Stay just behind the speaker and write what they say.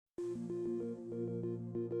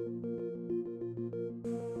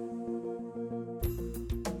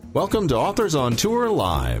Welcome to Authors on Tour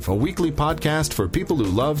Live, a weekly podcast for people who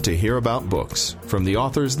love to hear about books from the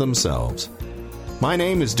authors themselves. My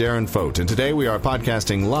name is Darren Fote, and today we are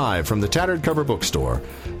podcasting live from the Tattered Cover Bookstore,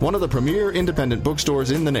 one of the premier independent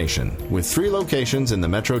bookstores in the nation, with 3 locations in the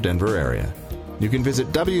Metro Denver area. You can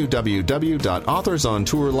visit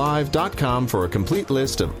www.authorsontourlive.com for a complete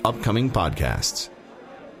list of upcoming podcasts.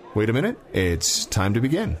 Wait a minute, it's time to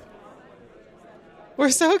begin. We're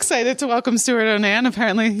so excited to welcome Stewart Onan.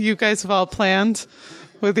 Apparently, you guys have all planned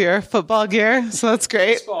with your football gear, so that's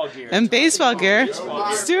great. Baseball gear. And baseball gear.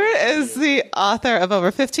 Stewart is the author of over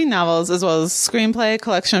 15 novels, as well as screenplay,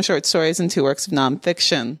 collection of short stories, and 2 works of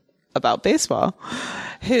nonfiction about baseball.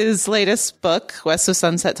 His latest book, West of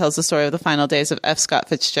Sunset, tells the story of the final days of F. Scott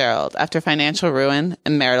Fitzgerald. After financial ruin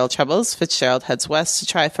and marital troubles, Fitzgerald heads west to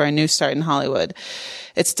try for a new start in Hollywood.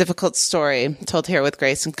 It's a difficult story, told here with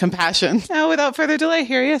grace and compassion. Now, without further delay,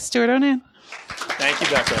 here he is, Stewart Onan. Thank you,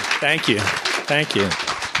 Becca. Thank you.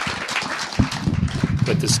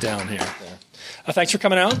 Put this down here. Thanks for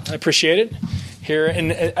coming out. I appreciate it. Here,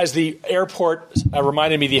 as the airport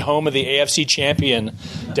reminded me, the home of the AFC champion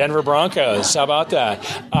Denver Broncos. How about that?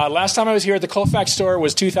 Last time I was here at the Colfax store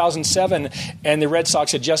was 2007, and the Red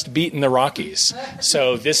Sox had just beaten the Rockies.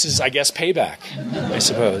 So this is, I guess, payback, I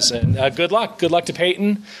suppose. And good luck. Good luck to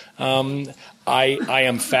Peyton. I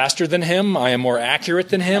am faster than him. I am more accurate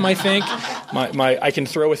than him, I think. I can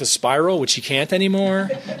throw with a spiral, which he can't anymore.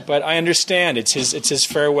 But I understand it's his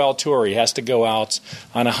farewell tour. He has to go out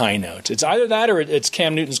on a high note. It's either that or it's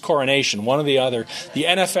Cam Newton's coronation, one or the other. The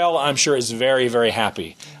NFL, I'm sure, is very, very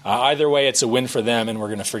happy. Either way, it's a win for them, and we're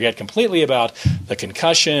going to forget completely about the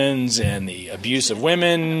concussions and the abuse of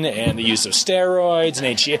women and the use of steroids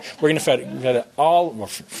and HGH. We're going to all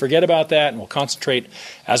forget about that, and we'll concentrate,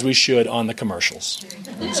 as we should, on the commercials.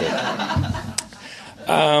 That's it.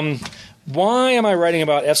 Why am I writing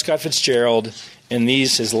about F. Scott Fitzgerald in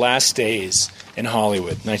his last days in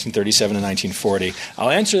Hollywood, 1937 and 1940? I'll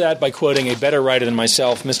answer that by quoting a better writer than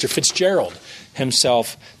myself, Mr. Fitzgerald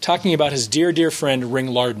himself, talking about his dear, dear friend Ring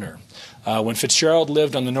Lardner. When Fitzgerald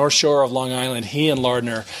lived on the North Shore of Long Island, he and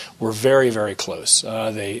Lardner were very, very close.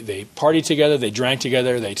 They partied together, they drank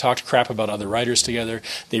together, they talked crap about other writers together,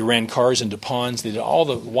 they ran cars into ponds, they did all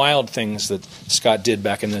the wild things that Scott did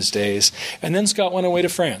back in those days. And then Scott went away to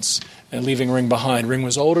France, and leaving Ring behind. Ring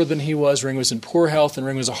was older than he was, Ring was in poor health, and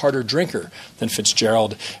Ring was a harder drinker than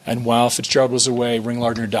Fitzgerald. And while Fitzgerald was away, Ring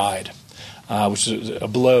Lardner died, which was a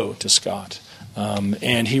blow to Scott.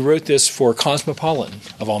 And he wrote this for Cosmopolitan,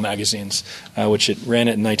 of all magazines, which it ran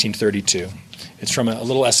it in 1932. It's from a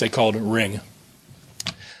little essay called Ring.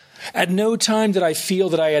 At no time did I feel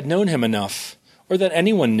that I had known him enough, or that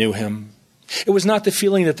anyone knew him. It was not the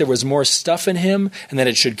feeling that there was more stuff in him and that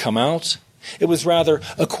it should come out. It was rather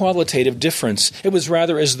a qualitative difference. It was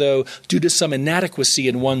rather as though, due to some inadequacy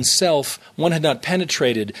in oneself, one had not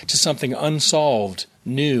penetrated to something unsolved,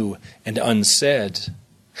 new, and unsaid.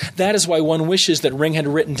 That is why one wishes that Ring had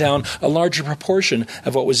written down a larger proportion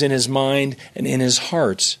of what was in his mind and in his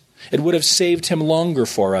heart. It would have saved him longer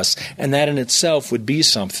for us, and that in itself would be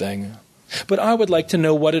something. But I would like to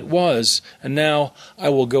know what it was, and now I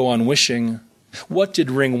will go on wishing. What did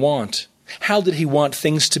Ring want? How did he want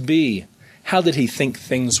things to be? How did he think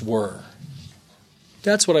things were?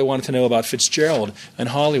 That's what I wanted to know about Fitzgerald and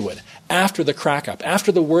Hollywood. After the crack-up,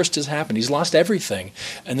 after the worst has happened, he's lost everything.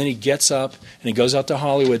 And then he gets up and he goes out to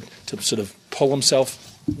Hollywood to sort of pull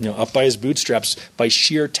himself up by his bootstraps by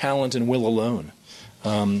sheer talent and will alone.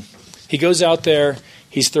 He goes out there,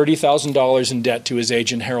 he's $30,000 in debt to his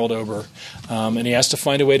agent, Harold Ober, and he has to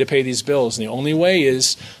find a way to pay these bills. And the only way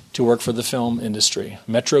is to work for the film industry.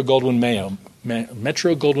 Metro-Goldwyn-Mayer,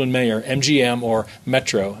 MGM, or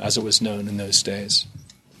Metro, as it was known in those days.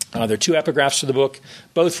 There are 2 epigraphs for the book,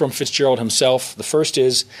 both from Fitzgerald himself. The first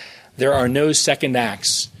is, "There are no second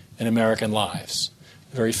acts in American lives."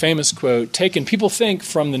 A very famous quote, taken, people think,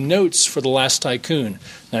 from the notes for The Last Tycoon,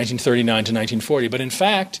 1939 to 1940. But in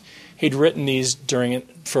fact, he'd written these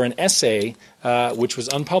for an essay which was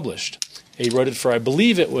unpublished. He wrote it for, I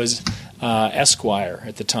believe it was Esquire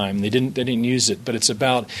at the time. They didn't use it, but it's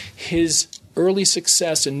about his early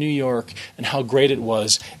success in New York and how great it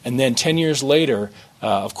was. And then 10 years later,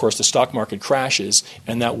 of course, the stock market crashes,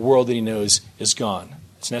 and that world that he knows is gone.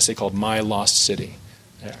 It's an essay called My Lost City.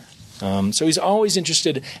 There. So he's always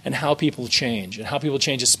interested in how people change, and how people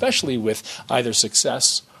change, especially with either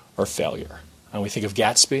success or failure. And we think of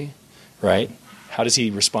Gatsby, right? How does he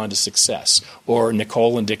respond to success? Or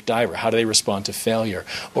Nicole and Dick Diver, how do they respond to failure?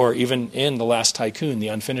 Or even in The Last Tycoon, the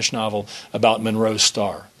unfinished novel about Monroe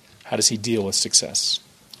Starr, how does he deal with success?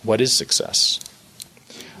 What is success?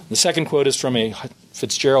 The second quote is from a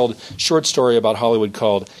Fitzgerald short story about Hollywood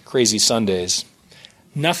called Crazy Sundays.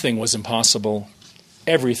 Nothing was impossible.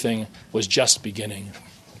 Everything was just beginning.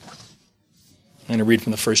 I'm going to read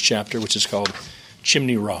from the first chapter, which is called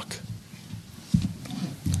Chimney Rock.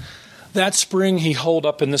 That spring he holed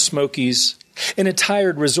up in the Smokies, in a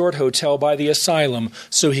tired resort hotel by the asylum,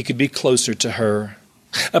 so he could be closer to her.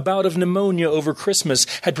 A bout of pneumonia over Christmas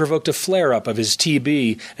had provoked a flare-up of his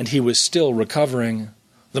TB, and he was still recovering.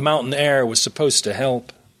 The mountain air was supposed to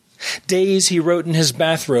help. Days he wrote in his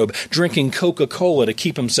bathrobe, drinking Coca-Cola to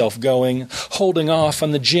keep himself going, holding off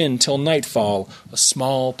on the gin till nightfall, a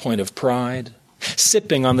small point of pride.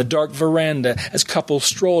 Sipping on the dark veranda as couples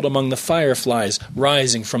strolled among the fireflies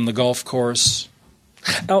rising from the golf course.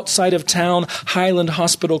 Outside of town, Highland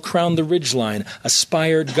Hospital crowned the ridgeline, a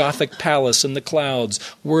spired Gothic palace in the clouds,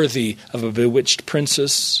 worthy of a bewitched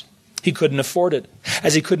princess. He couldn't afford it,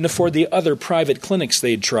 as he couldn't afford the other private clinics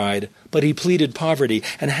they'd tried, but he pleaded poverty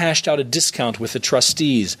and hashed out a discount with the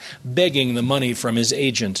trustees, begging the money from his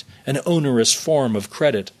agent, an onerous form of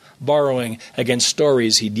credit, borrowing against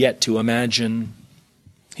stories he'd yet to imagine.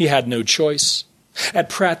 He had no choice. At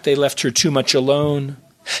Pratt they left her too much alone.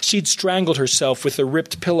 She'd strangled herself with a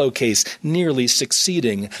ripped pillowcase, nearly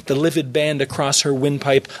succeeding, the livid band across her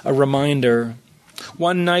windpipe a reminder.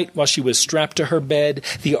 One night, while she was strapped to her bed,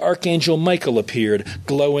 the Archangel Michael appeared,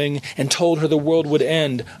 glowing, and told her the world would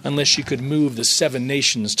end unless she could move the 7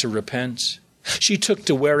 nations to repent. She took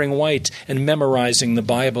to wearing white and memorizing the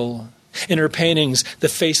Bible. In her paintings, the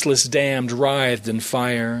faceless damned writhed in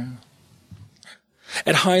fire.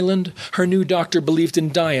 At Highland, her new doctor believed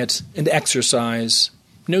in diet and exercise.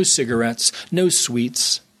 No cigarettes, no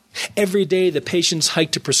sweets. Every day the patients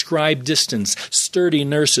hiked a prescribed distance, sturdy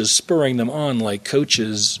nurses spurring them on like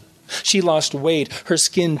coaches. She lost weight, her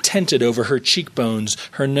skin tented over her cheekbones,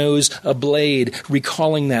 her nose a blade.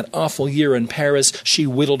 Recalling that awful year in Paris, she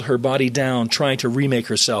whittled her body down, trying to remake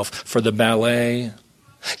herself for the ballet.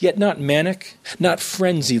 Yet not manic, not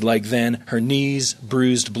frenzied like then, her knees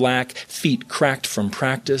bruised black, feet cracked from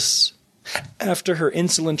practice. After her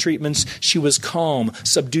insulin treatments, she was calm,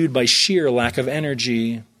 subdued by sheer lack of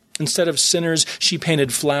energy. Instead of sinners, she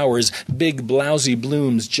painted flowers, big blousy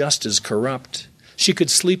blooms just as corrupt. She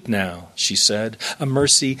could sleep now, she said, a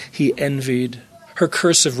mercy he envied. Her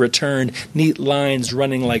cursive returned, neat lines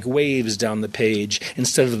running like waves down the page,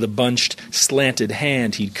 instead of the bunched, slanted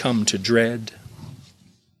hand he'd come to dread.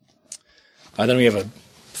 Then we have a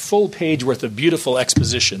full page worth of beautiful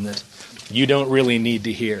exposition that you don't really need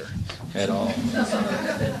to hear at all.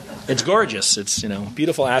 It's gorgeous. It's,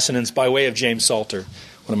 beautiful assonance by way of James Salter,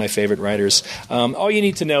 one of my favorite writers. All you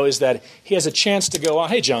need to know is that he has a chance to go on.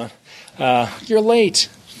 Hey, John, you're late.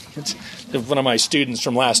 It's one of my students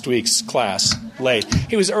from last week's class, late.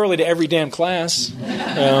 He was early to every damn class.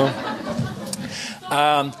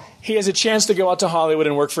 He has a chance to go out to Hollywood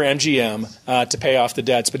and work for MGM to pay off the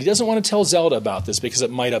debts, but he doesn't want to tell Zelda about this because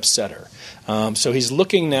it might upset her. So he's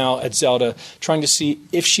looking now at Zelda, trying to see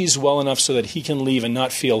if she's well enough so that he can leave and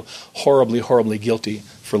not feel horribly, horribly guilty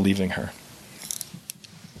for leaving her.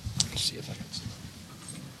 Let's see if I can...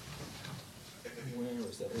 Where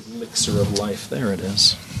is that elixir of life? There it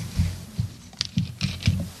is.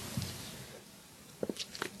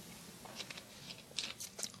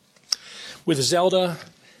 With Zelda,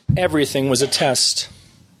 everything was a test.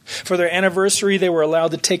 For their anniversary, they were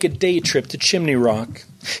allowed to take a day trip to Chimney Rock.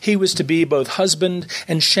 He was to be both husband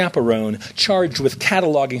and chaperone, charged with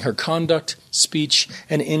cataloging her conduct, speech,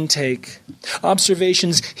 and intake.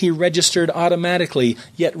 Observations he registered automatically,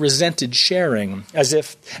 yet resented sharing, as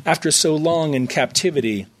if, after so long in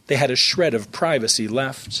captivity, they had a shred of privacy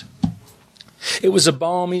left. It was a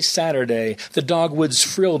balmy Saturday, the dogwoods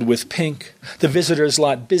frilled with pink, the visitors'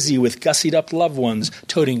 lot busy with gussied-up loved ones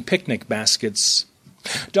toting picnic baskets.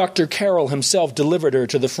 Dr. Carroll himself delivered her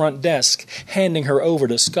to the front desk, handing her over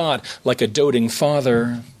to Scott like a doting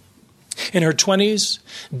father. In her 20s,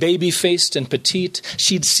 baby-faced and petite,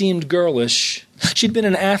 she'd seemed girlish. She'd been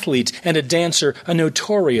an athlete and a dancer, a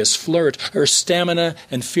notorious flirt, her stamina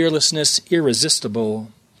and fearlessness irresistible.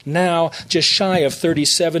 Now, just shy of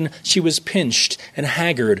 37, she was pinched and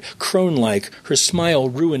haggard, crone-like, her smile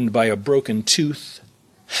ruined by a broken tooth.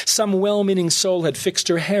 Some well-meaning soul had fixed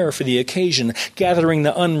her hair for the occasion, gathering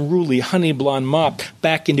the unruly honey-blonde mop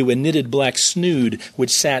back into a knitted black snood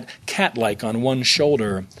which sat cat-like on one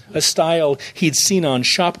shoulder, a style he'd seen on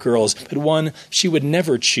shop girls, but one she would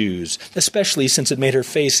never choose, especially since it made her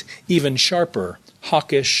face even sharper,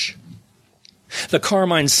 hawkish. The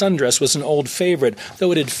carmine sundress was an old favorite,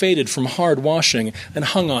 though it had faded from hard washing and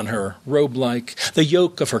hung on her, robe-like. The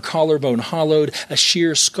yoke of her collarbone hollowed, a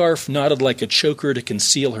sheer scarf knotted like a choker to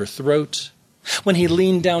conceal her throat. When he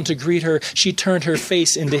leaned down to greet her, she turned her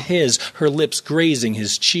face into his, her lips grazing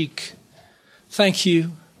his cheek. "Thank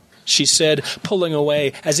you," she said, pulling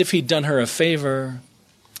away as if he'd done her a favor.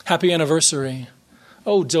 "Happy anniversary."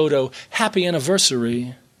 "Oh, Dodo, happy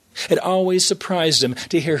anniversary." It always surprised him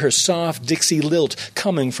to hear her soft Dixie lilt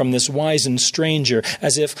coming from this wizened stranger,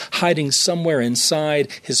 as if hiding somewhere inside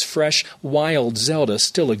his fresh, wild Zelda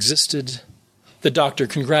still existed. The doctor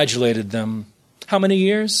congratulated them. "How many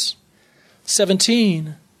years?"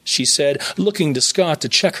 17, she said, looking to Scott to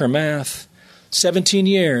check her math. 17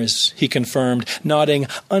 years, he confirmed, nodding,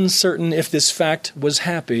 uncertain if this fact was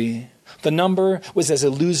happy. The number was as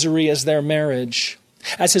illusory as their marriage.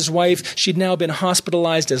 As his wife, she'd now been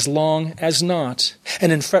hospitalized as long as not,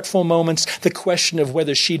 and in fretful moments, the question of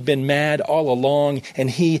whether she'd been mad all along and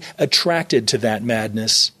he attracted to that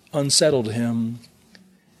madness unsettled him.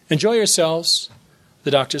 "Enjoy yourselves,"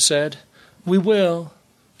 the doctor said. "We will,"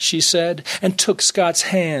 she said, and took Scott's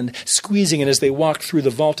hand, squeezing it as they walked through the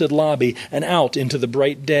vaulted lobby and out into the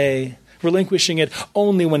bright day, relinquishing it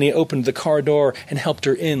only when he opened the car door and helped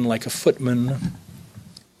her in like a footman.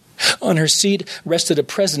 On her seat rested a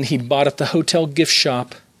present he'd bought at the hotel gift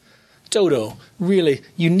shop. "Dodo, really,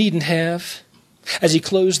 you needn't have." As he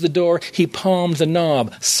closed the door, he palmed the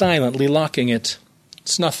knob, silently locking it.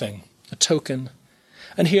 "It's nothing, a token.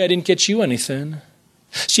 And here I didn't get you anything."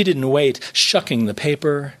 She didn't wait, shucking the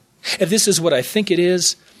paper. "If this is what I think it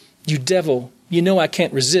is, you devil, you know I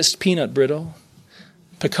can't resist peanut brittle."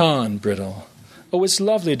 "Pecan brittle." "Oh, it's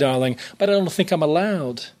lovely, darling, but I don't think I'm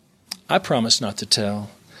allowed." "I promise not to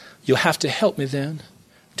tell." "You'll have to help me then."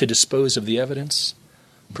 "To dispose of the evidence?"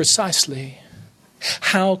 "Precisely."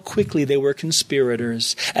 How quickly they were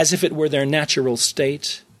conspirators, as if it were their natural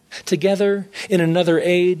state. Together, in another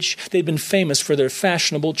age, they'd been famous for their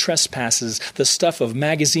fashionable trespasses, the stuff of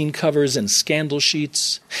magazine covers and scandal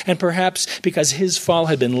sheets, and perhaps because his fall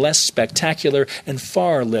had been less spectacular and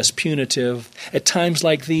far less punitive, at times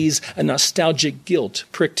like these a nostalgic guilt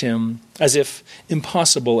pricked him, as if,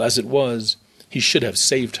 impossible as it was, he should have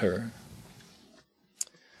saved her.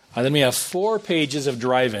 Then we have 4 pages of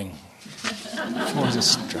driving.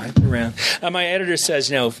 Just driving around. My editor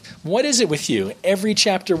says, what is it with you? Every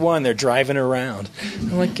chapter 1, they're driving around.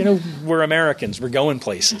 I'm like, we're Americans. We're going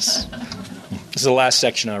places. This is the last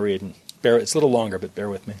section I'll read. It's a little longer, but bear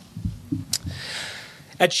with me.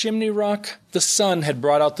 At Chimney Rock, the sun had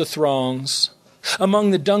brought out the throngs.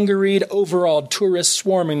 Among the dungareed, overalled tourists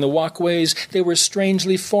swarming the walkways, they were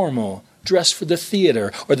strangely formal, dressed for the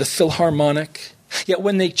theater or the Philharmonic. Yet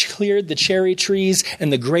when they cleared the cherry trees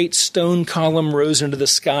and the great stone column rose into the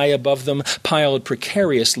sky above them, piled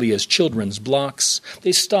precariously as children's blocks,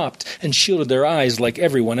 they stopped and shielded their eyes like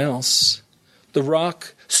everyone else. The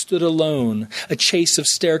rock stood alone, a chase of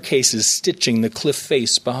staircases stitching the cliff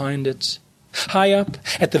face behind it. High up,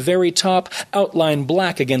 at the very top, outlined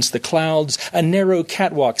black against the clouds, a narrow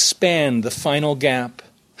catwalk spanned the final gap.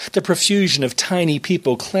 The profusion of tiny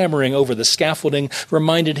people clambering over the scaffolding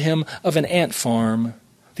reminded him of an ant farm.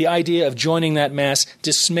 The idea of joining that mass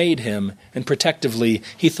dismayed him, and protectively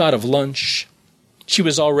he thought of lunch. She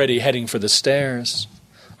was already heading for the stairs.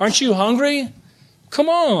 "Aren't you hungry? Come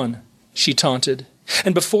on," she taunted.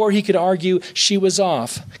 And before he could argue, she was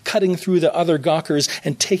off, cutting through the other gawkers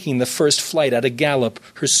and taking the first flight at a gallop,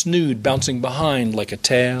 her snood bouncing behind like a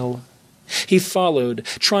tail. He followed,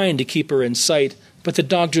 trying to keep her in sight, but the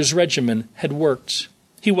doctor's regimen had worked.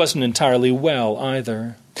 He wasn't entirely well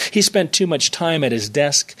either. He spent too much time at his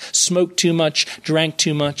desk, smoked too much, drank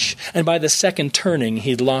too much, and by the second turning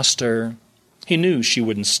he'd lost her. He knew she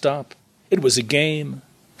wouldn't stop. It was a game.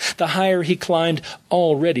 The higher he climbed,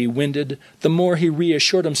 already winded, the more he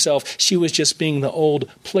reassured himself she was just being the old,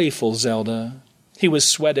 playful Zelda. He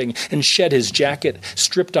was sweating and shed his jacket,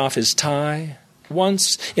 stripped off his tie.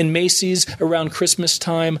 Once, in Macy's, around Christmas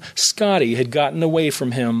time, Scotty had gotten away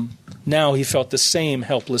from him. Now he felt the same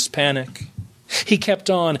helpless panic. He kept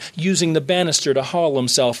on, using the banister to haul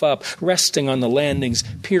himself up, resting on the landings,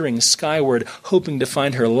 peering skyward, hoping to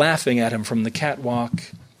find her laughing at him from the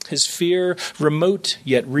catwalk. His fear, remote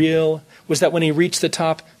yet real, was that when he reached the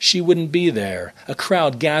top, she wouldn't be there. A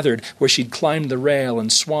crowd gathered where she'd climbed the rail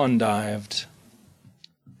and swan-dived.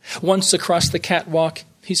 Once across the catwalk,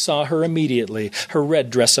 he saw her immediately, her red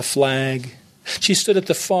dress aflag. She stood at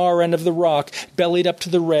the far end of the rock, bellied up to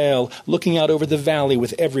the rail, looking out over the valley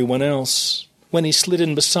with everyone else. When he slid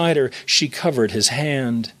in beside her, she covered his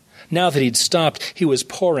hand. Now that he'd stopped, he was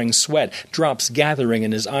pouring sweat, drops gathering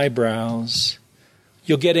in his eyebrows.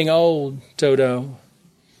 "You're getting old, Dodo.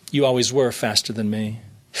 You always were faster than me.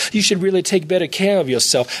 You should really take better care of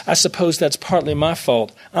yourself. I suppose that's partly my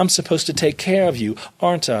fault. I'm supposed to take care of you,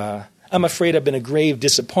 aren't I? I'm afraid I've been a grave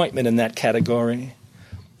disappointment in that category.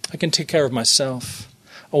 I can take care of myself.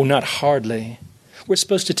 Oh, not hardly. We're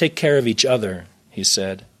supposed to take care of each other, he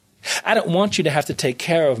said. I don't want you to have to take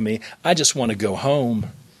care of me. I just want to go home.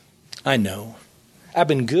 I know. I've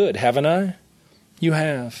been good, haven't I? You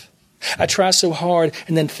have. I try so hard,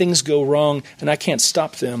 and then things go wrong, and I can't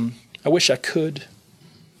stop them. I wish I could.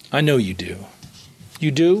 I know you do.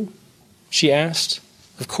 You do? She asked.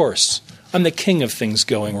 Of course. I'm the king of things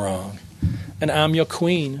going wrong. And I'm your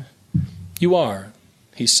queen. You are,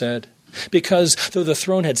 he said. Because, though the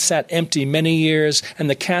throne had sat empty many years, and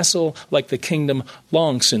the castle, like the kingdom,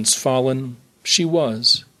 long since fallen, she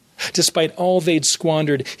was. Despite all they'd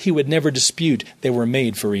squandered, he would never dispute they were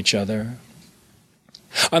made for each other.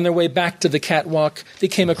 On their way back to the catwalk, they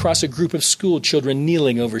came across a group of school children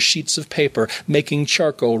kneeling over sheets of paper, making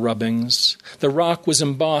charcoal rubbings. The rock was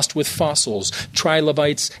embossed with fossils,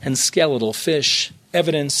 trilobites, and skeletal fish,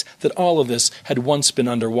 evidence that all of this had once been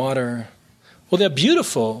underwater. Well, they're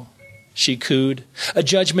beautiful, she cooed, a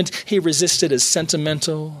judgment he resisted as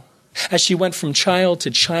sentimental. As she went from child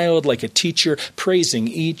to child like a teacher, praising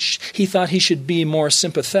each, he thought he should be more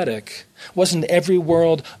sympathetic. Wasn't every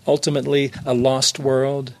world ultimately a lost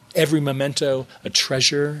world? Every memento a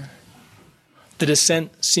treasure? The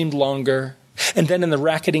descent seemed longer, and then in the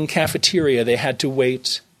racketing cafeteria they had to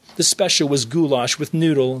wait. The special was goulash with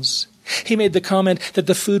noodles. He made the comment that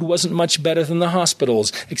the food wasn't much better than the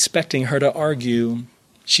hospital's, expecting her to argue.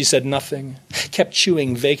 She said nothing, kept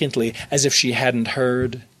chewing vacantly as if she hadn't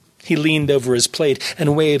heard. He leaned over his plate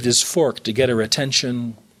and waved his fork to get her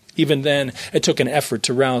attention. Even then, it took an effort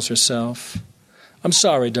to rouse herself. I'm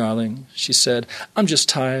sorry, darling, she said. I'm just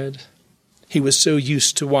tired. He was so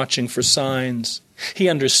used to watching for signs. He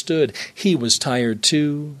understood he was tired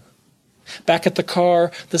too. Back at the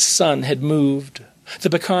car, the sun had moved. The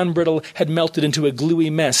pecan brittle had melted into a gluey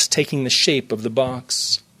mess, taking the shape of the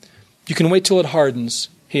box. You can wait till it hardens,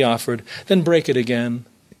 he offered, then break it again.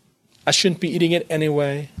 I shouldn't be eating it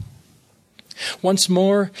anyway. Once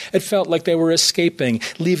more, it felt like they were escaping,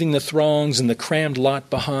 leaving the throngs and the crammed lot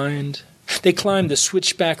behind. They climbed the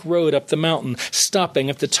switchback road up the mountain, stopping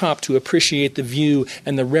at the top to appreciate the view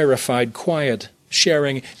and the rarefied quiet,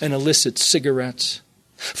 sharing an illicit cigarette.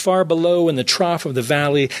 Far below, in the trough of the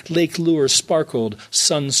valley, Lake Lure sparkled,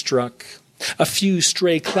 sun-struck. A few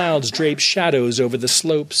stray clouds draped shadows over the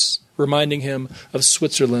slopes, reminding him of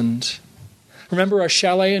Switzerland. Remember our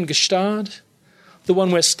chalet in Gstaad? The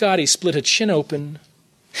one where Scotty split a chin open.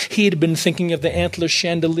 He had been thinking of the antler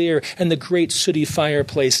chandelier and the great sooty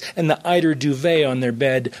fireplace and the eider duvet on their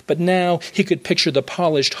bed, but now he could picture the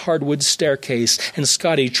polished hardwood staircase and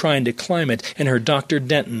Scotty trying to climb it in her Dr.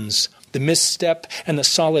 Denton's, the misstep and the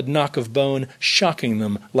solid knock of bone shocking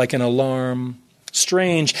them like an alarm.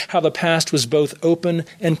 Strange how the past was both open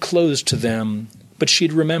and closed to them, but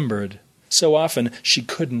she'd remembered. So often she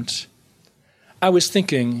couldn't. I was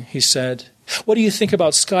thinking, he said, what do you think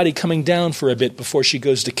about Scotty coming down for a bit before she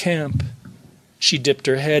goes to camp? She dipped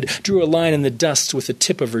her head, drew a line in the dust with the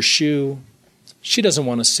tip of her shoe. She doesn't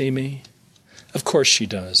want to see me. Of course she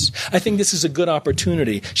does. I think this is a good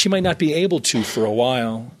opportunity. She might not be able to for a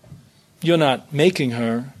while. You're not making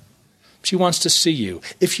her. She wants to see you.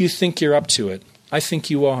 If you think you're up to it, I think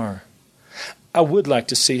you are. I would like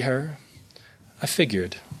to see her. I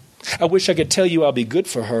figured. I wish I could tell you I'll be good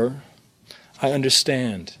for her. I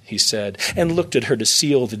understand, he said, and looked at her to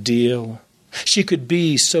seal the deal. She could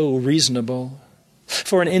be so reasonable.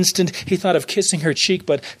 For an instant he thought of kissing her cheek,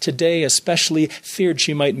 but today especially feared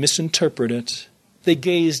she might misinterpret it. They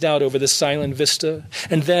gazed out over the silent vista,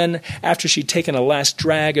 and then, after she'd taken a last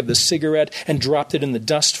drag of the cigarette and dropped it in the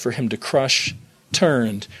dust for him to crush,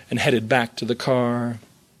 turned and headed back to the car.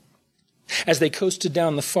 As they coasted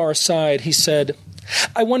down the far side, he said,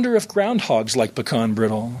 I wonder if groundhogs like pecan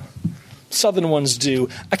brittle. Southern ones do.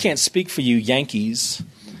 I can't speak for you Yankees.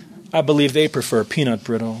 I believe they prefer peanut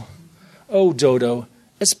brittle. Oh, Dodo,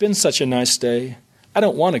 it's been such a nice day. I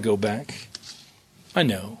don't want to go back. I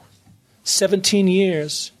know. 17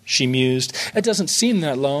 years, she mused. It doesn't seem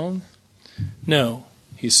that long. No,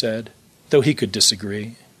 he said, though he could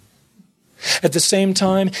disagree. At the same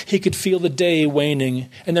time, he could feel the day waning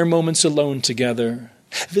and their moments alone together.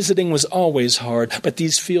 Visiting was always hard, but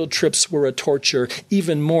these field trips were a torture,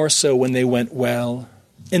 even more so when they went well.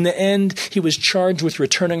 In the end, he was charged with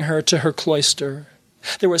returning her to her cloister.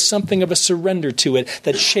 There was something of a surrender to it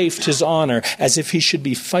that chafed his honor, as if he should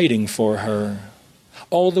be fighting for her.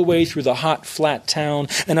 All the way through the hot, flat town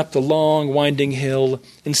and up the long, winding hill,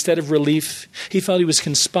 instead of relief, he felt he was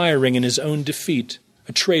conspiring in his own defeat,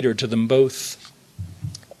 a traitor to them both.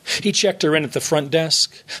 He checked her in at the front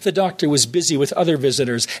desk. The doctor was busy with other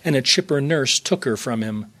visitors, and a chipper nurse took her from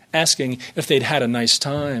him, asking if they'd had a nice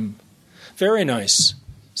time. "Very nice,"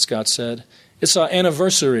 Scott said. "It's our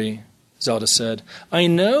anniversary," Zelda said. "I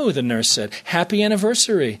know," the nurse said. "Happy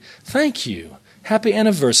anniversary." "Thank you. Happy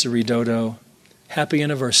anniversary, Dodo." "Happy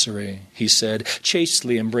anniversary," he said,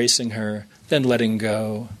 chastely embracing her, then letting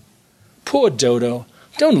go. "Poor Dodo.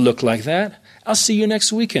 Don't look like that. I'll see you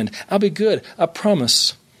next weekend. I'll be good. I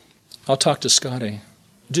promise." "I'll talk to Scotty."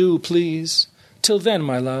 "Do, please. Till then,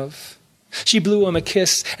 my love." She blew him a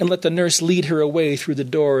kiss and let the nurse lead her away through the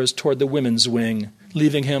doors toward the women's wing,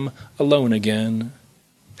 leaving him alone again.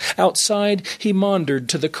 Outside, he maundered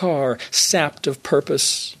to the car, sapped of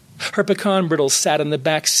purpose. Her pecan brittle sat in the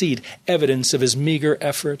back seat, evidence of his meager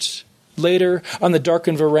efforts. Later, on the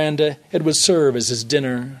darkened veranda, it would serve as his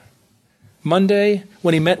dinner. Monday,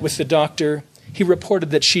 when he met with the doctor, he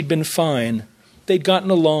reported that she'd been fine. They'd gotten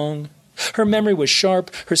along. Her memory was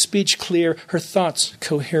sharp, her speech clear, her thoughts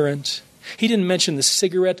coherent. He didn't mention the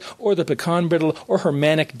cigarette or the pecan brittle or her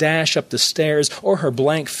manic dash up the stairs or her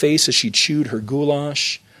blank face as she chewed her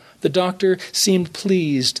goulash. The doctor seemed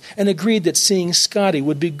pleased and agreed that seeing Scotty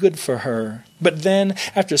would be good for her. But then,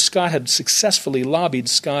 after Scott had successfully lobbied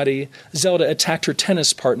Scotty, Zelda attacked her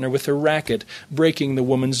tennis partner with her racket, breaking the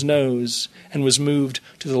woman's nose, and was moved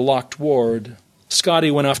to the locked ward.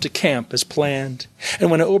 Scotty went off to camp as planned,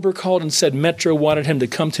 and when Ober called and said Metro wanted him to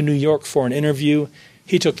come to New York for an interview,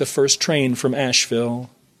 he took the first train from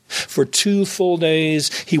Asheville. For 2 full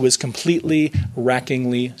days, he was completely,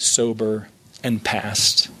 rackingly sober and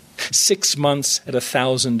passed. 6 months at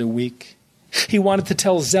 $1,000 a week. He wanted to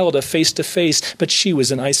tell Zelda face to face, but she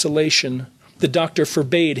was in isolation. The doctor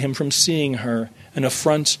forbade him from seeing her, an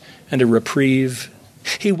affront and a reprieve.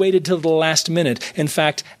 He waited till the last minute, in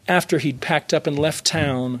fact, after he'd packed up and left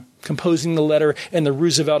town, composing the letter in the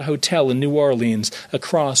Roosevelt Hotel in New Orleans,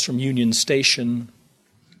 across from Union Station.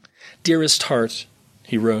 "Dearest heart,"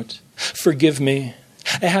 he wrote, "forgive me.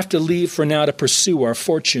 I have to leave for now to pursue our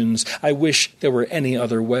fortunes. I wish there were any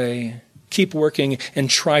other way. Keep working and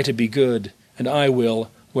try to be good, and I will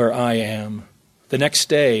where I am." The next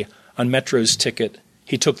day, on Metro's ticket,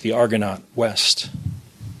 he took the Argonaut west.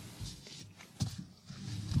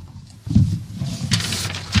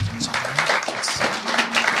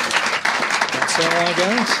 That's all I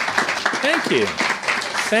got. Thank you.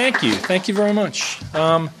 Thank you. Thank you very much.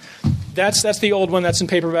 That's the old one. That's in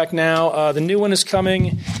paperback now. The new one is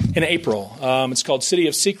coming in April. It's called City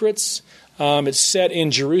of Secrets. It's set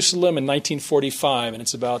in Jerusalem in 1945, and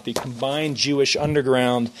it's about the combined Jewish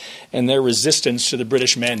underground and their resistance to the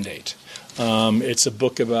British mandate. It's a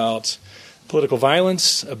book about political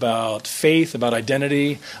violence, about faith, about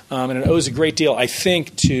identity, and it owes a great deal, I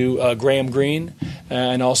think, to Graham Greene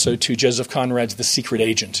and also to Joseph Conrad's The Secret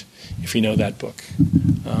Agent, if you know that book.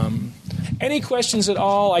 Any questions at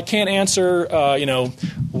all? I can't answer,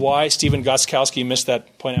 why Stephen Gostkowski missed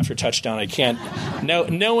that point after touchdown. I can't.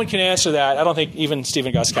 No one can answer that. I don't think even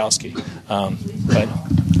Stephen Gostkowski.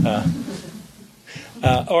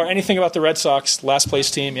 Or anything about the Red Sox, last place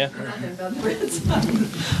team, yeah? Nothing about the Red Sox.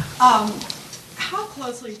 How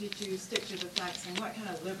closely did you stick to the facts, and what kind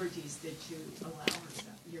of liberties did you allow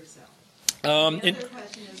yourself? The other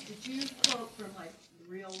question is, did you quote from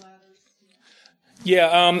real letters?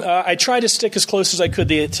 Yeah, I tried to stick as close as I could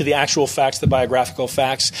to the actual facts, the biographical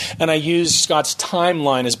facts, and I used Scott's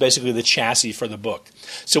timeline as basically the chassis for the book.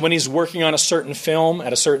 So when he's working on a certain film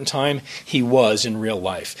at a certain time, he was in real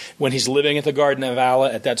life. When he's living at the Garden of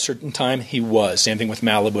Allah at that certain time, he was. Same thing with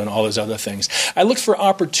Malibu and all those other things. I looked for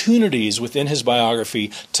opportunities within his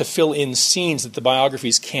biography to fill in scenes that the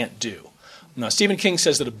biographies can't do. Now, Stephen King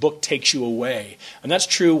says that a book takes you away, and that's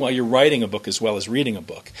true while you're writing a book as well as reading a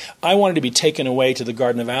book. I wanted to be taken away to the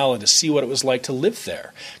Garden of Allah to see what it was like to live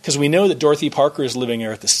there, because we know that Dorothy Parker is living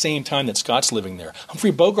there at the same time that Scott's living there.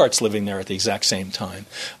 Humphrey Bogart's living there at the exact same time.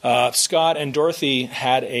 Scott and Dorothy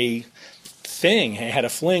had a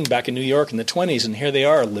fling back in New York in the 1920s, and here they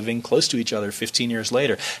are living close to each other 15 years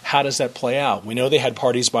later. How does that play out? We know they had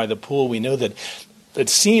parties by the pool. We know that it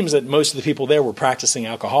seems that most of the people there were practicing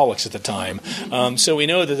alcoholics at the time. So we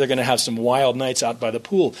know that they're going to have some wild nights out by the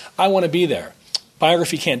pool. I want to be there.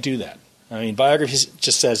 Biography can't do that. I mean, biography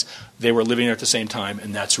just says they were living there at the same time,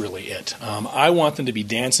 and that's really it. I want them to be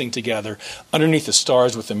dancing together underneath the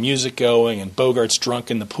stars with the music going, and Bogart's drunk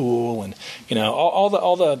in the pool, and all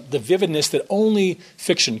the vividness that only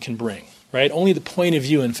fiction can bring. Right? Only the point of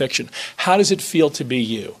view in fiction. How does it feel to be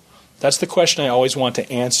you? That's the question I always want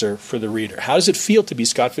to answer for the reader. How does it feel to be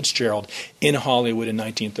Scott Fitzgerald in Hollywood in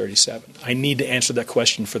 1937? I need to answer that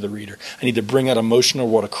question for the reader. I need to bring that emotional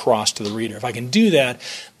world across to the reader. If I can do that,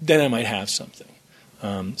 then I might have something.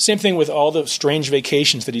 Same thing with all the strange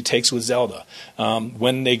vacations that he takes with Zelda.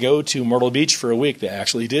 When they go to Myrtle Beach for a week, they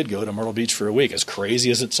actually did go to Myrtle Beach for a week, as crazy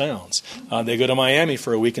as it sounds. They go to Miami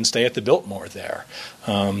for a week and stay at the Biltmore there.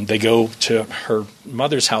 They go to her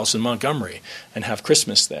mother's house in Montgomery and have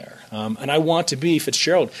Christmas there. And I want to be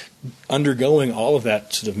Fitzgerald undergoing all of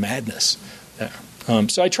that sort of madness there.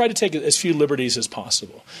 So I try to take as few liberties as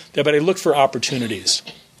possible. But I look for opportunities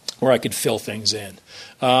where I could fill things in.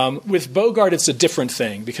 With Bogart, it's a different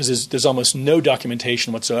thing because there's almost no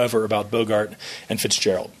documentation whatsoever about Bogart and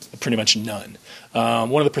Fitzgerald, pretty much none.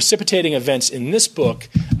 One of the precipitating events in this book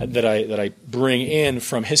that I bring in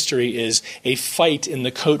from history is a fight in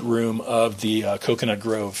the coat room of the Coconut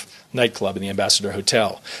Grove nightclub in the Ambassador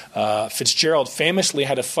Hotel. Fitzgerald famously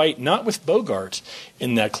had a fight not with Bogart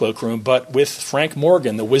in that cloakroom, but with Frank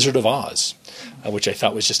Morgan, the Wizard of Oz, which I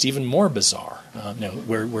thought was just even more bizarre.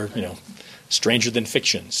 We're stranger than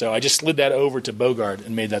fiction. So I just slid that over to Bogart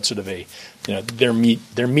and made that sort of their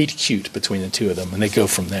meet cute between the two of them, and they go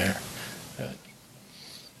from there.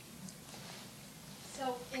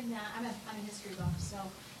 So I'm a history buff. So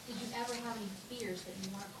did you ever have any fears that you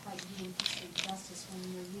weren't quite doing history justice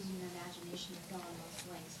when you were using your imagination to fill in those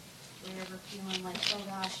blanks? Were you ever feeling like, oh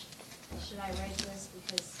gosh, should I write this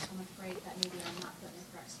because I'm afraid that maybe I'm not putting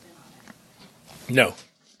the correct spin on it? No.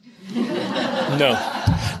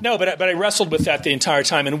 No, but I wrestled with that the entire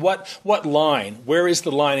time. And what line? Where is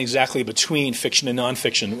the line exactly between fiction and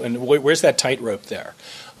nonfiction? And where's that tightrope there?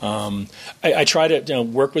 I try to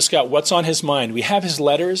work with Scott. What's on his mind? We have his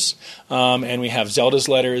letters, and we have Zelda's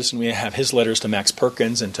letters, and we have his letters to Max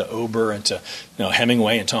Perkins and to Ober and to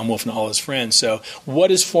Hemingway and Tom Wolfe and all his friends. So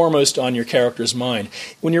what is foremost on your character's mind?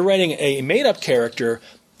 When you're writing a made-up character,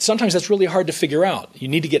 sometimes that's really hard to figure out. You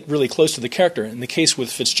need to get really close to the character. In the case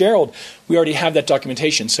with Fitzgerald, we already have that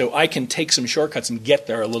documentation, so I can take some shortcuts and get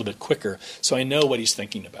there a little bit quicker so I know what he's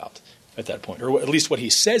thinking about at that point, or at least what he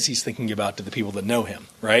says he's thinking about to the people that know him,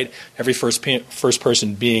 right? Every first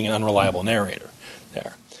person being an unreliable narrator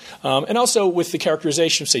there. And also with the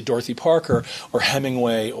characterization of, say, Dorothy Parker or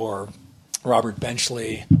Hemingway or Robert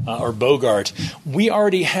Benchley or Bogart, we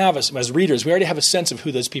already have, as readers, we already have a sense of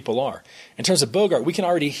who those people are. In terms of Bogart, we can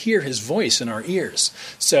already hear his voice in our ears.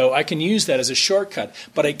 So I can use that as a shortcut,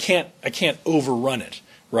 but I can't overrun it,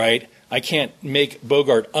 right? I can't make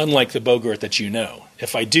Bogart unlike the Bogart that you know.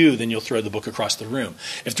 If I do, then you'll throw the book across the room.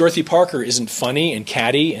 If Dorothy Parker isn't funny and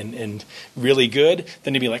catty and really good,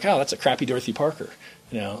 then you'd be like, oh, that's a crappy Dorothy Parker.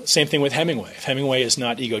 Same thing with Hemingway. If Hemingway is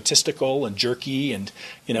not egotistical and jerky and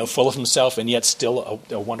full of himself and yet still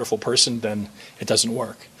a wonderful person, then it doesn't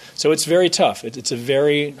work. So it's very tough. It's a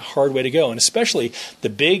very hard way to go. And especially the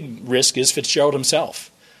big risk is Fitzgerald himself,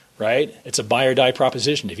 right? It's a buy or die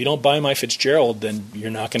proposition. If you don't buy my Fitzgerald, then you're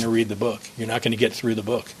not going to read the book. You're not going to get through the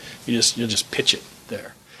book. You'll just pitch it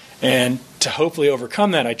there. And to hopefully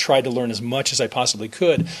overcome that, I tried to learn as much as I possibly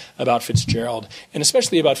could about Fitzgerald, and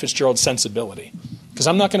especially about Fitzgerald's sensibility. Because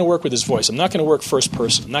I'm not going to work with his voice. I'm not going to work first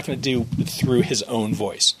person. I'm not going to do it through his own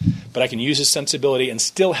voice. But I can use his sensibility and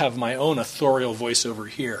still have my own authorial voice over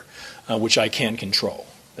here, which I can control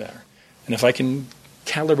there. And if I can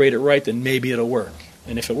calibrate it right, then maybe it'll work.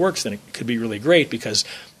 And if it works, then it could be really great because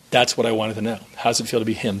that's what I wanted to know. How does it feel to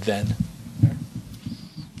be him then?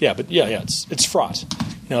 Yeah, it's fraught.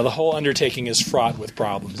 The whole undertaking is fraught with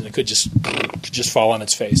problems, and it could just fall on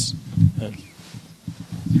its face.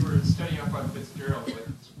 You were studying up on Fitzgerald. What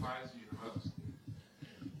surprised you the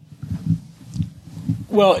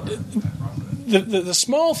most? Well, the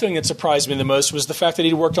small thing that surprised me the most was the fact that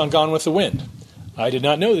he'd worked on Gone with the Wind. I did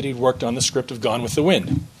not know that he'd worked on the script of Gone with the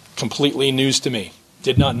Wind. Completely news to me.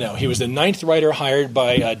 Did not know. He was the 9th writer hired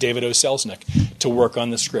by David O. Selznick to work on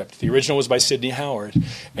the script. The original was by Sidney Howard,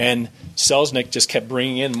 and Selznick just kept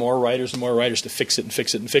bringing in more writers and more writers to fix it and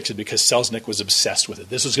fix it and fix it because Selznick was obsessed with it.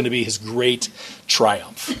 This was going to be his great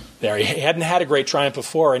triumph. There, he hadn't had a great triumph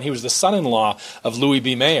before, and he was the son-in-law of Louis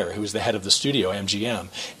B. Mayer, who was the head of the studio, MGM.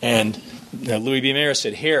 And Louis B. Mayer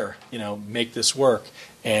said, "Here, make this work."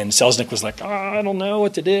 And Selznick was like, I don't know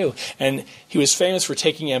what to do. And he was famous for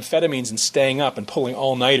taking amphetamines and staying up and pulling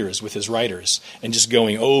all-nighters with his writers and just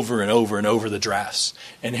going over and over and over the drafts.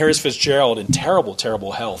 And here's Fitzgerald in terrible,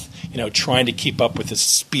 terrible health, trying to keep up with this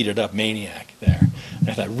speeded-up maniac there. And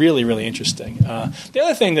I thought, really, really interesting. The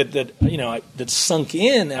other thing that sunk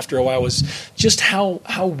in after a while was just how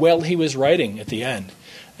well he was writing at the end.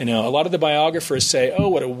 A lot of the biographers say, oh,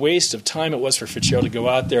 what a waste of time it was for Fitzgerald to go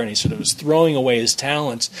out there, and he sort of was throwing away his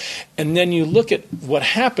talents. And then you look at what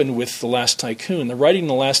happened with The Last Tycoon. The writing in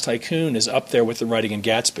The Last Tycoon is up there with the writing in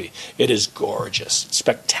Gatsby. It is gorgeous,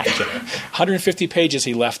 spectacular. 150 pages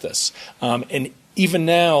he left us. And even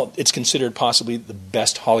now, it's considered possibly the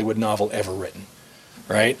best Hollywood novel ever written,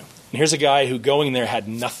 right? And here's a guy who going there had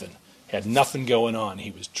nothing. He had nothing going on.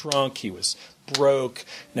 He was drunk. He was broke.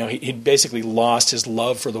 He basically lost his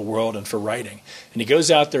love for the world and for writing. And he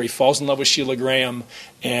goes out there, he falls in love with Sheila Graham,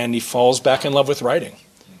 and he falls back in love with writing.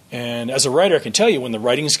 And as a writer, I can tell you, when the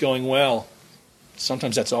writing's going well,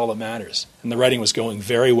 sometimes that's all that matters. And the writing was going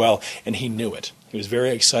very well, and he knew it. He was very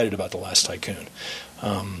excited about The Last Tycoon.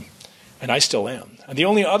 And I still am. And the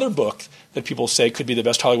only other book that people say could be the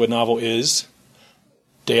best Hollywood novel is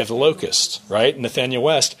Day of the Locust, right? Nathaniel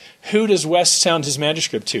West. Who does West sound his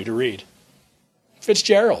manuscript to read?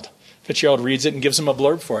 Fitzgerald. Fitzgerald reads it and gives him a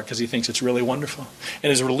blurb for it because he thinks it's really wonderful.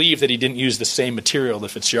 And is relieved that he didn't use the same material that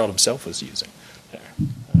Fitzgerald himself was using. There.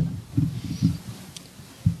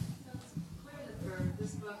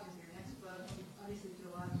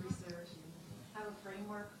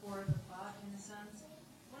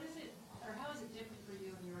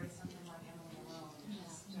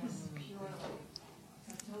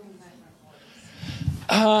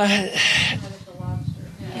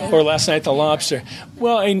 Or Last Night at the Lobster.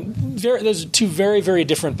 Well, those are two very, very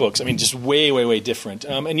different books. Just way, way, way different.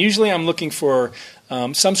 And usually I'm looking for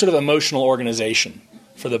some sort of emotional organization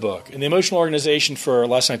for the book. And the emotional organization for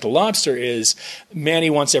Last Night at the Lobster is Manny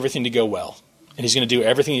wants everything to go well. And he's going to do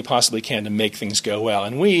everything he possibly can to make things go well.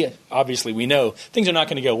 And we know things are not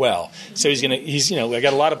going to go well. So I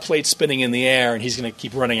got a lot of plates spinning in the air, and he's going to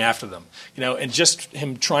keep running after them. And just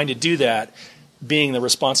him trying to do that, being the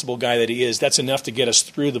responsible guy that he is, that's enough to get us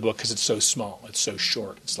through the book because it's so small. It's so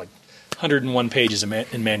short. It's like 101 pages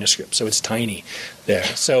in manuscript, so it's tiny there.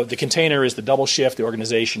 So the container is the double shift. The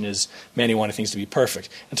organization is Manny wanting things to be perfect.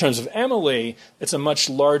 In terms of Emily, it's a much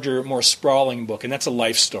larger, more sprawling book, and that's a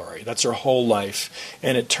life story. That's her whole life.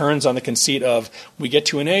 And it turns on the conceit of we get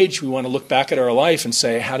to an age, we want to look back at our life and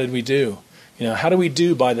say, how did we do? How do we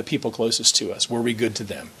do by the people closest to us? Were we good to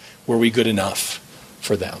them? Were we good enough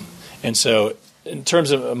for them? And so in terms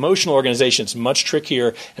of emotional organization, it's much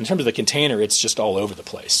trickier. In terms of the container, it's just all over the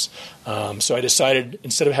place. So I decided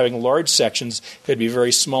instead of having large sections, there'd be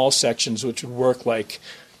very small sections which would work like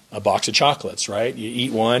a box of chocolates, right? You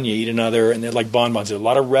eat one, you eat another, and they're like bonbons. There are a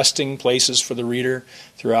lot of resting places for the reader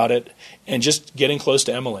throughout it, and just getting close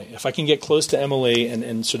to Emily. If I can get close to Emily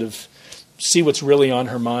and sort of see what's really on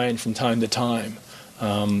her mind from time to time,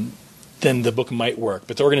 then the book might work.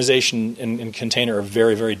 But the organization and container are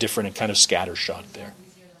very, very different and kind of scattershot there.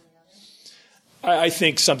 I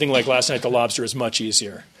think something like Last Night at the Lobster is much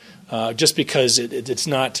easier, just because it's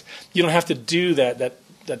not, you don't have to do that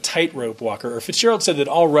tightrope walker. Or Fitzgerald said that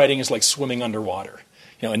all writing is like swimming underwater,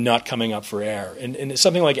 and not coming up for air. And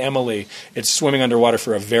something like Emily, it's swimming underwater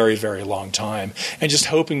for a very, very long time and just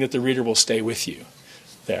hoping that the reader will stay with you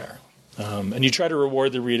there. And you try to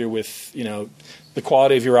reward the reader with, the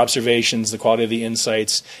quality of your observations, the quality of the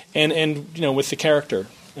insights, and with the character.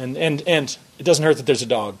 And it doesn't hurt that there's a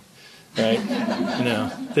dog, right?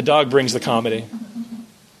 The dog brings the comedy.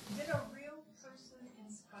 Did a real person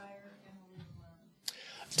inspire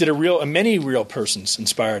Emily Alone? Many real persons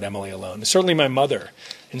inspired Emily Alone. Certainly my mother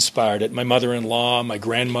inspired it. My mother-in-law, my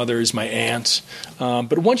grandmothers, my aunt.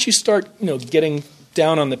 But once you start, getting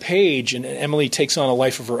down on the page, and Emily takes on a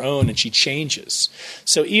life of her own, and she changes.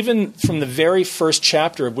 So even from the very first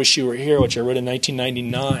chapter of Wish You Were Here, which I wrote in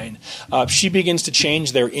 1999, she begins to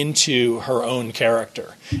change there into her own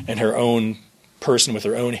character and her own person with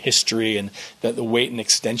her own history and the weight and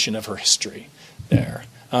extension of her history there.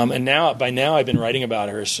 And by now I've been writing about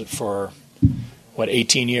her for,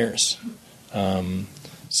 18 years.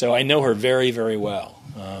 So I know her very, very well.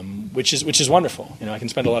 Which is wonderful. I can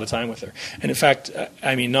spend a lot of time with her. And in fact,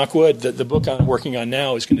 knock wood, the book I'm working on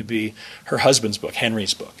now is going to be her husband's book,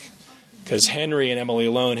 Henry's book. Because Henry and Emily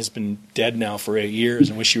Alone has been dead now for 8 years,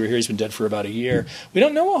 and Wish You Were Here, he's been dead for about a year. We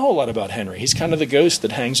don't know a whole lot about Henry. He's kind of the ghost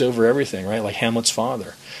that hangs over everything, right? Like Hamlet's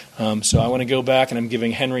father. So I want to go back, and I'm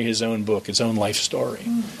giving Henry his own book, his own life story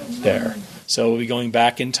there. So we'll be going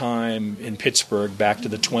back in time in Pittsburgh, back to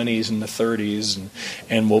the 20s and the 30s,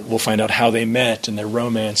 and we'll find out how they met and their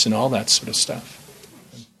romance and all that sort of stuff.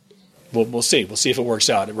 We'll see. We'll see if it works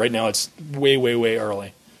out. Right now it's way, way, way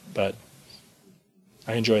early, but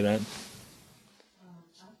I enjoy that.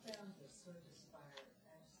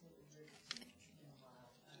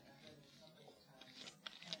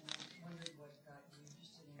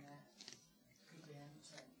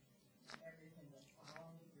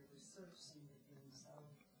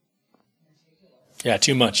 Yeah,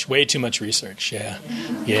 too much, way too much research. Yeah.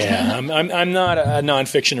 I'm not a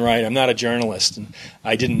nonfiction writer. I'm not a journalist, and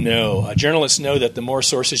I didn't know. Journalists know that the more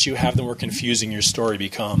sources you have, the more confusing your story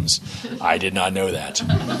becomes. I did not know that,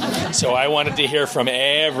 so I wanted to hear from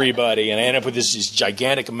everybody, and I ended up with this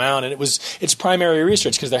gigantic amount. And it's primary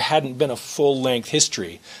research because there hadn't been a full-length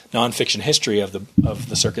history, nonfiction history of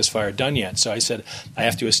the circus fire done yet. So I said I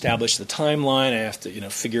have to establish the timeline. I have to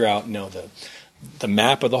figure out the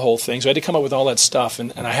map of the whole thing. So I had to come up with all that stuff,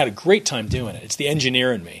 and I had a great time doing it. It's the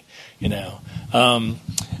engineer in me,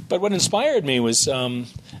 But what inspired me was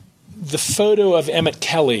the photo of Emmett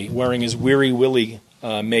Kelly wearing his Weary Willie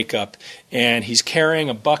makeup, and he's carrying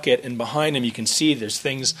a bucket, and behind him you can see there's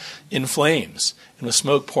things in flames and with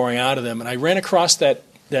smoke pouring out of them. And I ran across that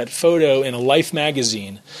photo in a Life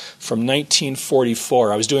magazine from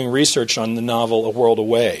 1944. I was doing research on the novel A World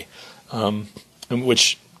Away,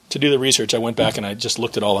 which... To do the research, I went back and I just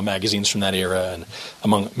looked at all the magazines from that era, and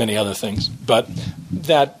among many other things. But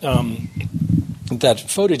that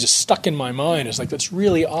photo just stuck in my mind. It's like, that's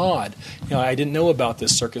really odd. I didn't know about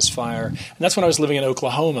this circus fire, and that's when I was living in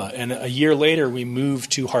Oklahoma. And a year later, we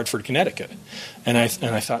moved to Hartford, Connecticut, and I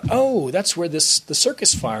thought, oh, that's where the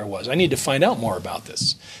circus fire was. I need to find out more about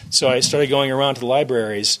this. So I started going around to the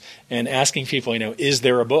libraries and asking people, is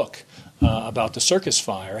there a book about the circus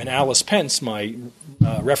fire? And Alice Pence, my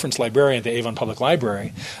reference librarian at the Avon Public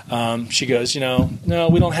Library, she goes, no,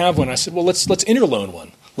 we don't have one. I said, well, let's interloan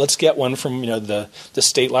one. Let's get one from the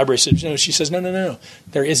state library. She says, no,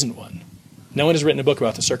 there isn't one. No one has written a book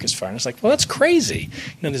about the circus fire. And it's like, well, that's crazy.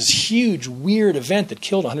 This huge, weird event that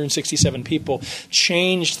killed 167 people,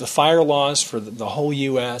 changed the fire laws for the whole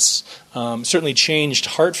U.S., certainly changed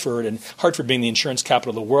Hartford, and Hartford being the insurance capital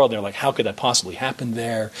of the world, they're like, how could that possibly happen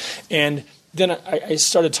there? And then I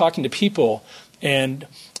started talking to people, and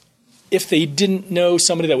if they didn't know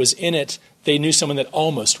somebody that was in it, they knew someone that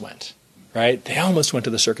almost went. Right? They almost went to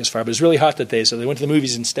the circus fire, but it was really hot that day, so they went to the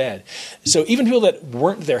movies instead. So even people that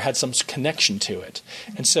weren't there had some connection to it.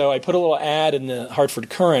 And so I put a little ad in the Hartford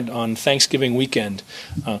Courant on Thanksgiving weekend.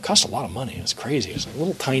 It cost a lot of money. It was crazy. It was a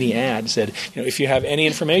little tiny ad. It said, if you have any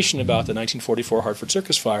information about the 1944 Hartford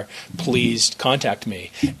circus fire, please contact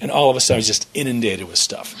me. And all of a sudden I was just inundated with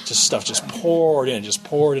stuff. Stuff just poured in.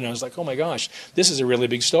 I was like, oh my gosh, this is a really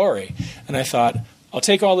big story. And I thought, I'll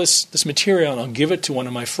take all this material and I'll give it to one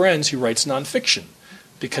of my friends who writes nonfiction,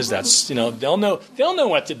 because that's they'll know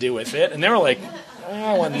what to do with it. And they were like,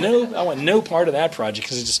 I want no part of that project,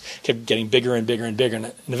 because it just kept getting bigger and bigger and bigger.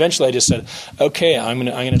 And eventually I just said, okay, I'm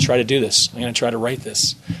gonna try to do this. I'm gonna try to write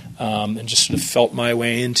this, and just sort of felt my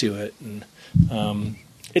way into it. And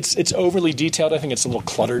it's overly detailed. I think it's a little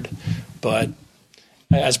cluttered, but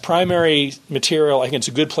as primary material, I think it's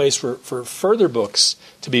a good place for further books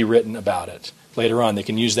to be written about it. Later on, they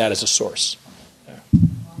can use that as a source. Yeah.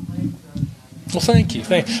 Well, thank you.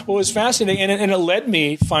 Well, it was fascinating, and it led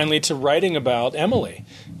me finally to writing about Emily,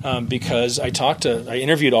 because I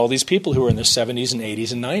interviewed all these people who were in their 70s and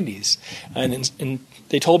 80s and 90s, and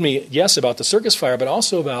they told me, yes, about the circus fire, but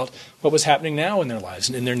also about what was happening now in their lives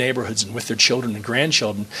and in their neighborhoods and with their children and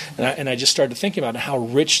grandchildren. And I just started thinking about how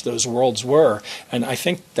rich those worlds were, and I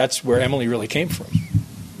think that's where Emily really came from.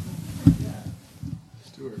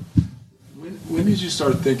 When did you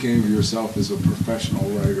start thinking of yourself as a professional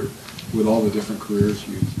writer with all the different careers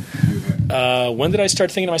you had? When did I start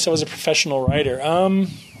thinking of myself as a professional writer? When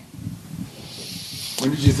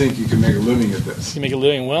did you think you could make a living at this? You make a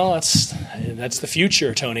living? Well, that's the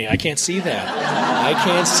future, Tony. I can't see that.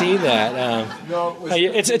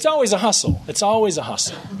 It's always a hustle. It's always a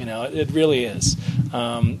hustle. It really is.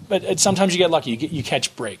 But sometimes you get lucky. You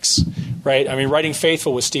catch breaks, right? I mean, writing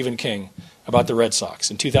Faithful with Stephen King about the Red Sox.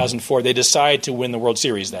 In 2004, they decide to win the World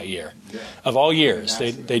Series that year. Yeah. Of all years,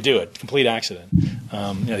 they do it. Complete accident.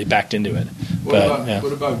 They backed into it.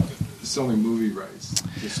 What about selling movie rights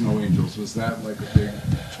to Snow Angels? Was that like a big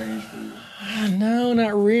change for you? No,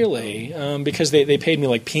 not really, because they paid me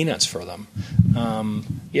like peanuts for them.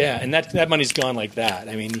 And that money's gone like that.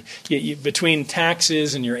 I mean, you, between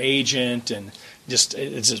taxes and your agent and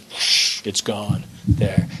it's gone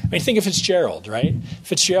there. I mean, think of Fitzgerald, right?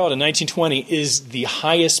 Fitzgerald in 1920 is the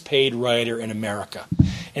highest paid writer in America.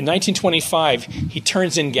 In 1925, he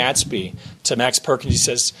turns in Gatsby to Max Perkins. He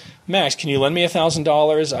says, Max, can you lend me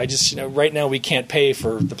 $1,000? Right now we can't pay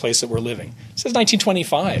for the place that we're living. It says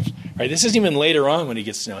 1925, right? This isn't even later on when he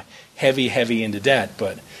gets heavy into debt,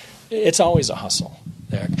 but it's always a hustle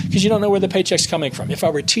there, because you don't know where the paycheck's coming from. If I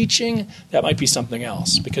were teaching, that might be something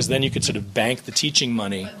else, because then you could sort of bank the teaching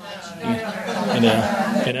money. No,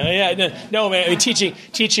 man, I mean,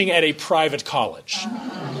 teaching at a private college.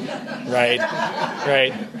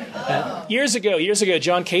 Right. Years ago,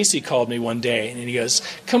 John Casey called me one day, and he goes,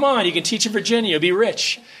 "Come on, you can teach in Virginia, you'll be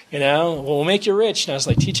rich. Well, we'll make you rich." And I was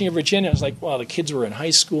like, teaching in Virginia? I was like, well, the kids were in high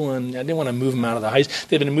school, and I didn't want to move them out of the high school.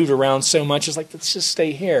 They've been moved around so much. It's like, let's just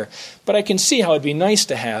stay here. But I can see how it'd be nice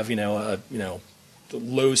to have, a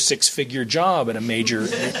low six-figure job in a major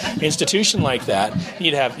institution like that.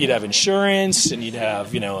 You'd have insurance, and you'd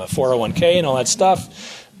have, a 401k and all that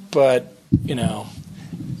stuff. But,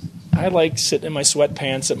 I like sitting in my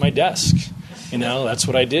sweatpants at my desk. That's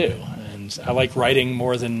what I do. And I like writing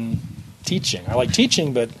more than teaching. I like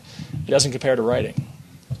teaching, but it doesn't compare to writing.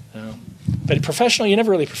 But professional, you're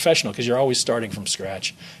never really professional because you're always starting from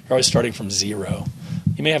scratch. You're always starting from zero.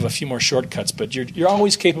 You may have a few more shortcuts, but you're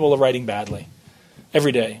always capable of writing badly.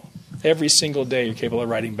 Every day. Every single day you're capable of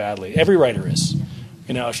writing badly. Every writer is.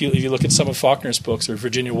 If you look at some of Faulkner's books or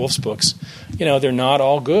Virginia Woolf's books, they're not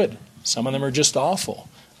all good. Some of them are just awful.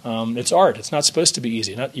 It's art. It's not supposed to be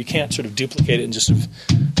easy. You can't sort of duplicate it and just sort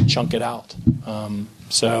of chunk it out.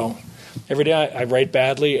 So every day I write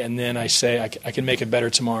badly, and then I say I can make it better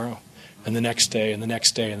tomorrow, and the next day, and the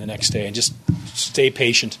next day, and the next day, and just stay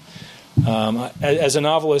patient. As a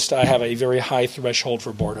novelist, I have a very high threshold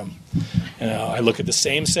for boredom. I look at the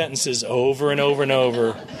same sentences over and over and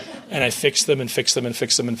over, and I fix them and fix them and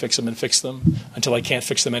fix them and fix them and fix them until I can't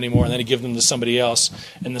fix them anymore, and then I give them to somebody else,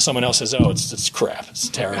 and then someone else says, "Oh, it's crap, it's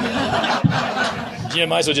terrible. You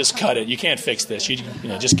might as well just cut it. You can't fix this. You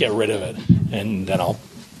just get rid of it," and then I'll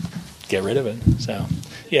get rid of it. So,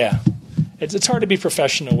 yeah, it's hard to be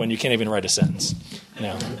professional when you can't even write a sentence,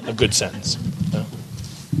 a good sentence. So.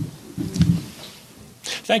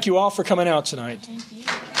 Thank you all for coming out tonight.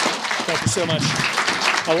 Thank you so much.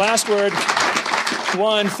 A last word.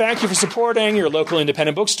 1, thank you for supporting your local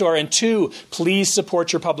independent bookstore. And 2, please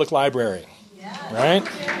support your public library. Yeah. Right?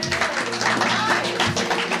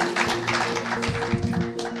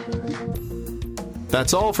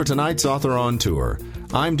 That's all for tonight's Author on Tour.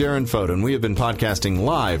 I'm Darren Foden, and we have been podcasting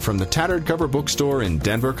live from the Tattered Cover Bookstore in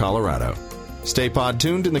Denver, Colorado. Stay pod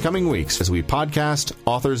tuned in the coming weeks as we podcast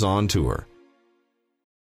Authors on Tour.